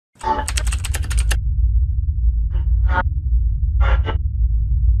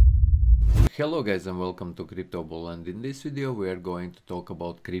Hello guys and welcome to Crypto Bull, and in this video we are going to talk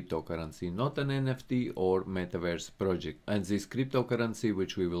about cryptocurrency, not an NFT or metaverse project. And this cryptocurrency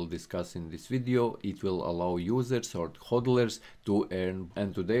which we will discuss in this video, it will allow users or hodlers to earn,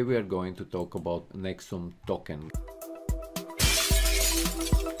 and today we are going to talk about Nexum token.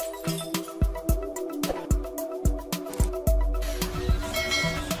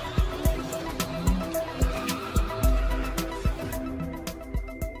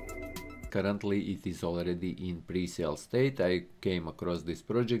 Currently it is already in pre-sale state. I came across this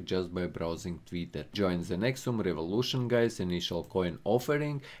project just by browsing Twitter. Join the Nexum Revolution guys, initial coin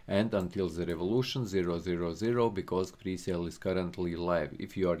offering, and until the revolution 000 because pre-sale is currently live.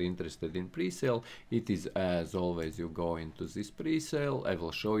 If you are interested in pre-sale, it is as always you go into this pre-sale. I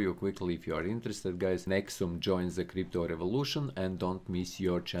will show you quickly if you are interested guys. Nexum joins the crypto revolution and don't miss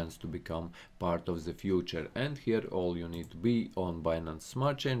your chance to become part of the future. And here all you need to be on Binance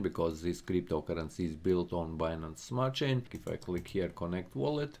Smart Chain because this cryptocurrency is built on Binance Smart Chain. If I click here connect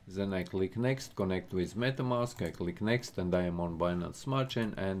wallet, then I click next, connect with MetaMask, I click next and I am on Binance Smart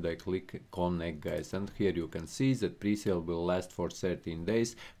Chain and I click connect guys. And here you can see that pre-sale will last for 13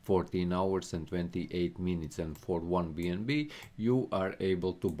 days, 14 hours and 28 minutes, and for 1 BNB you are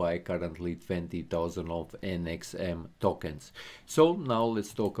able to buy currently 20,000 of Nexum tokens. So now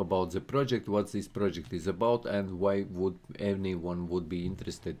let's talk about the project, what this project is about and why would anyone would be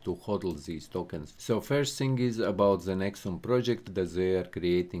interested to hodl these tokens. So first thing is about the Nexum project, that they are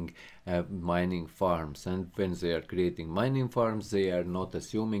creating mining farms, and when they are creating mining farms they are not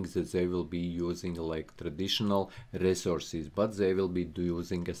assuming that they will be using like traditional resources, but they will be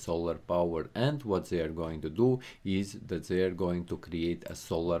using a solar power. And what they are going to do is that they are going to create a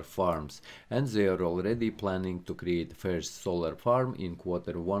solar farms, and they are already planning to create first solar farm in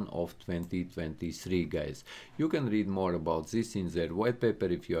Q1 of 2023 guys. You can read more about this in their white paper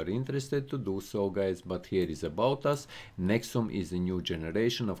if you are interested to do so guys, but here is about us. Nexum is a new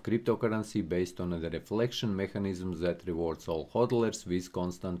generation of cryptocurrency based on the reflection mechanism that rewards all hodlers with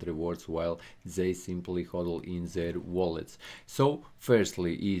constant rewards while they simply hodl in their wallets. So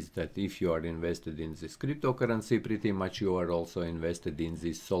firstly is that if you are invested in this cryptocurrency, pretty much you are also invested in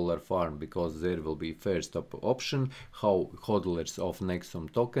this solar farm, because there will be first option how hodlers of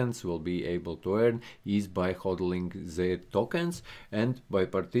Nexum tokens will be able to earn is by hodling their tokens, and by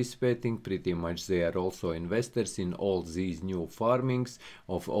participating pretty much they are also investors in all these new farmings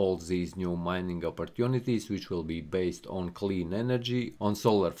of all these new mining opportunities which will be based on clean energy, on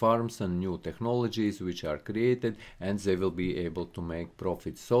solar farms and new technologies which are created, and they will be able to make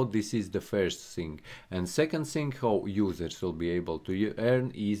profits. So this is the first thing. And second thing how users will be able to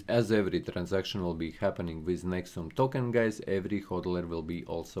earn is, as every transaction will be happening with Nexum token guys, every hodler will be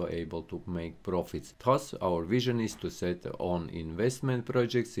also able to make profits. Thus our vision is to set on investment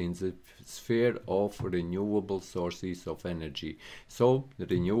projects in the sphere of renewable sources of energy. So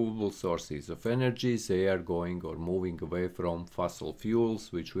renewable sources of energy, they are going or moving away from fossil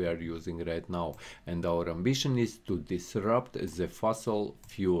fuels which we are using right now, and our ambition is to disrupt the fossil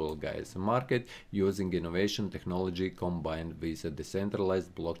fuel guys market using innovation technology combined with a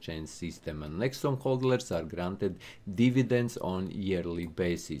decentralized blockchain system. And Nexum hodlers are granted dividends on yearly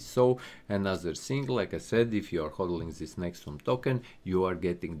basis. So another thing, like I said, if you are hodling this Nexum token, you are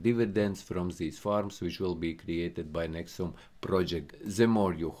getting dividends from these farms which will be created by Nexum project. The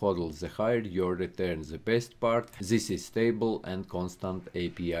more you hodl, the higher your return. The best part, this is stable and constant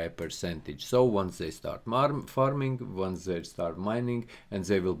API percentage. So once they start farming, once they start mining, and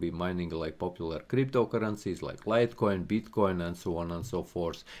they will be mining like popular cryptocurrencies like Litecoin, Bitcoin and so on and so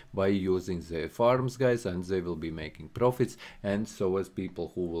forth by using the farms guys, and they will be making profits. And so as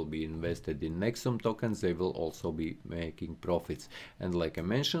people who will be invested in Nexum tokens, they will also be making profits. And like I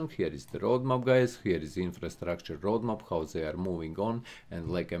mentioned, here is the roadmap guys, here is the infrastructure roadmap, how they are moving on. And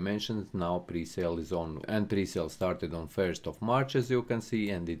like I mentioned, now pre-sale is on, and pre-sale started on 1st of March as you can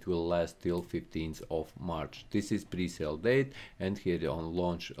see, and it will last till 15th of March. This is pre-sale date, and here on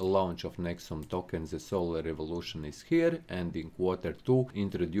launch of Nexum tokens, the solar revolution is here, and in Q2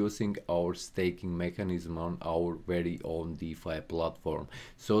 introducing our staking mechanism on our very own DeFi platform.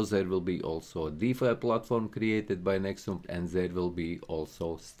 So there will be also a DeFi platform created by Nexum, and there will be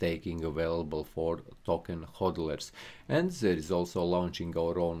also staking available for token hodlers. And there is also launching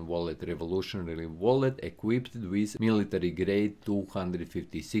our own wallet, revolutionary wallet, equipped with military grade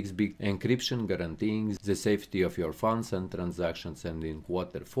 256-bit encryption, guaranteeing the safety of your funds and transactions. And in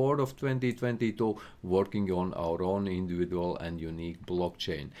Q4 of 2022, working on our own individual and unique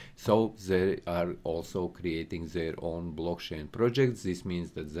blockchain. So they are also creating their own blockchain projects. This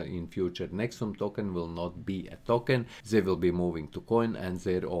means that in future Nexum token will not be a token, they will be moving to coin and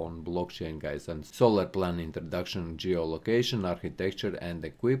their own blockchain, guys. And solar plan introduction, geolocation, architecture and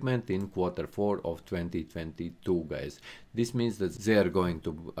equipment in Q4 of 2022, guys. This means that they are going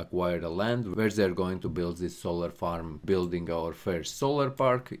to acquire a land where they are going to build this solar farm, building our first solar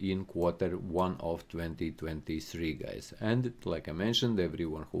park in Q1 of 2023, guys. And like I mentioned,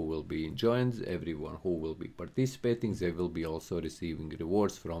 everyone who will be joined, everyone who will be participating, they will be also receiving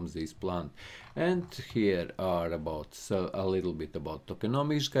rewards from this plant. And here are about a little bit about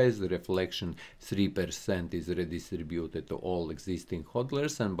tokenomics, guys. The reflection 3% is redistributed to all existing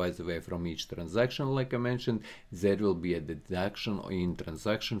hodlers, and by the way, from each transaction, like I mentioned, there will be a deduction in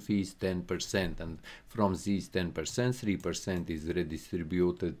transaction fees 10%, and from these 10%, 3% is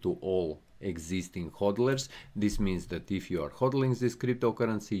redistributed to all existing hodlers. This means that if you are hodling this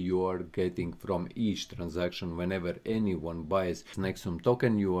cryptocurrency, you are getting from each transaction, whenever anyone buys Nexum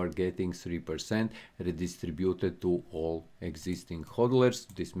token, you are getting 3% redistributed to all existing hodlers.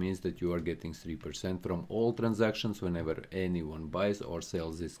 This means that you are getting 3% from all transactions whenever anyone buys or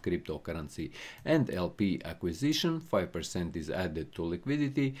sells this cryptocurrency. And LP acquisition 5% is added to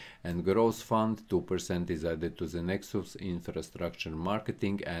liquidity, and growth fund 2% is added to the Nexus infrastructure,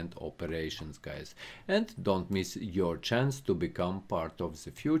 marketing and operations, guys. And don't miss your chance to become part of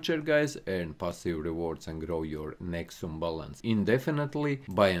the future, guys. Earn passive rewards and grow your Nexum balance indefinitely.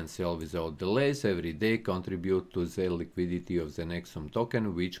 Buy and sell without delays every day. Contribute to the liquidity of the Nexum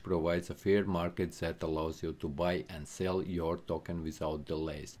token, which provides a fair market that allows you to buy and sell your token without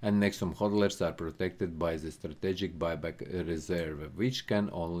delays. And Nexum hodlers are protected by the strategic buyback reserve, which can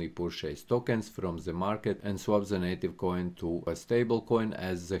only purchase tokens from the market and swap the native coin to a stable coin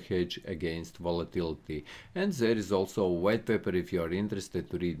as the hedge against volatility. And there is also a white paper if you are interested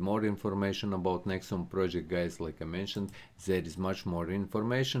to read more information about Nexum project, guys. Like I mentioned, there is much more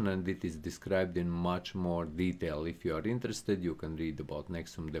information and it is described in much more detail. If you are interested, you can read about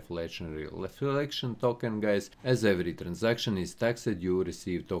Nexum deflationary reflection token, guys. As every transaction is taxed, you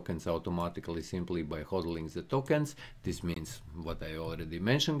receive tokens automatically simply by hodling the tokens. This means what I already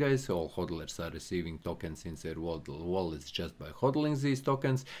mentioned, guys. All hodlers are receiving tokens in their wallets just by hodling these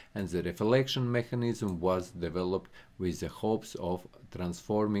tokens, and the reflection mechanism was developed with the hopes of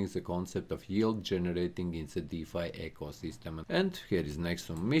transforming the concept of yield generating in the DeFi ecosystem. And here is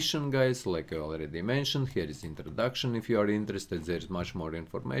Nexum mission, guys. Like I already mentioned, here is introduction. If you are interested, there is much more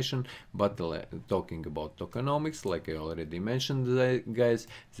information, but talking about tokenomics, like I already mentioned, guys,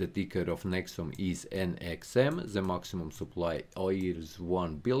 the ticker of Nexum is NXM. The maximum supply is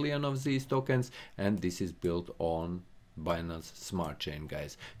 1 billion of these tokens, and this is built on Binance Smart Chain,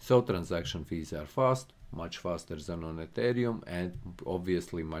 guys. So transaction fees are fast, much faster than on Ethereum, and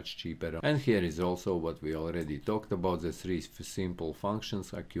obviously much cheaper. And here is also what we already talked about, the 3 simple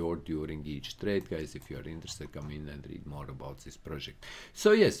functions occurred during each trade, guys. If you are interested, come in and read more about this project.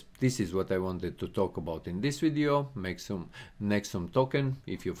 So yes, this is what I wanted to talk about in this video. Nexum token.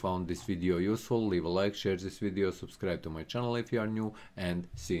 If you found this video useful, leave a like, share this video, subscribe to my channel if you are new, and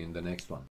see you in the next one.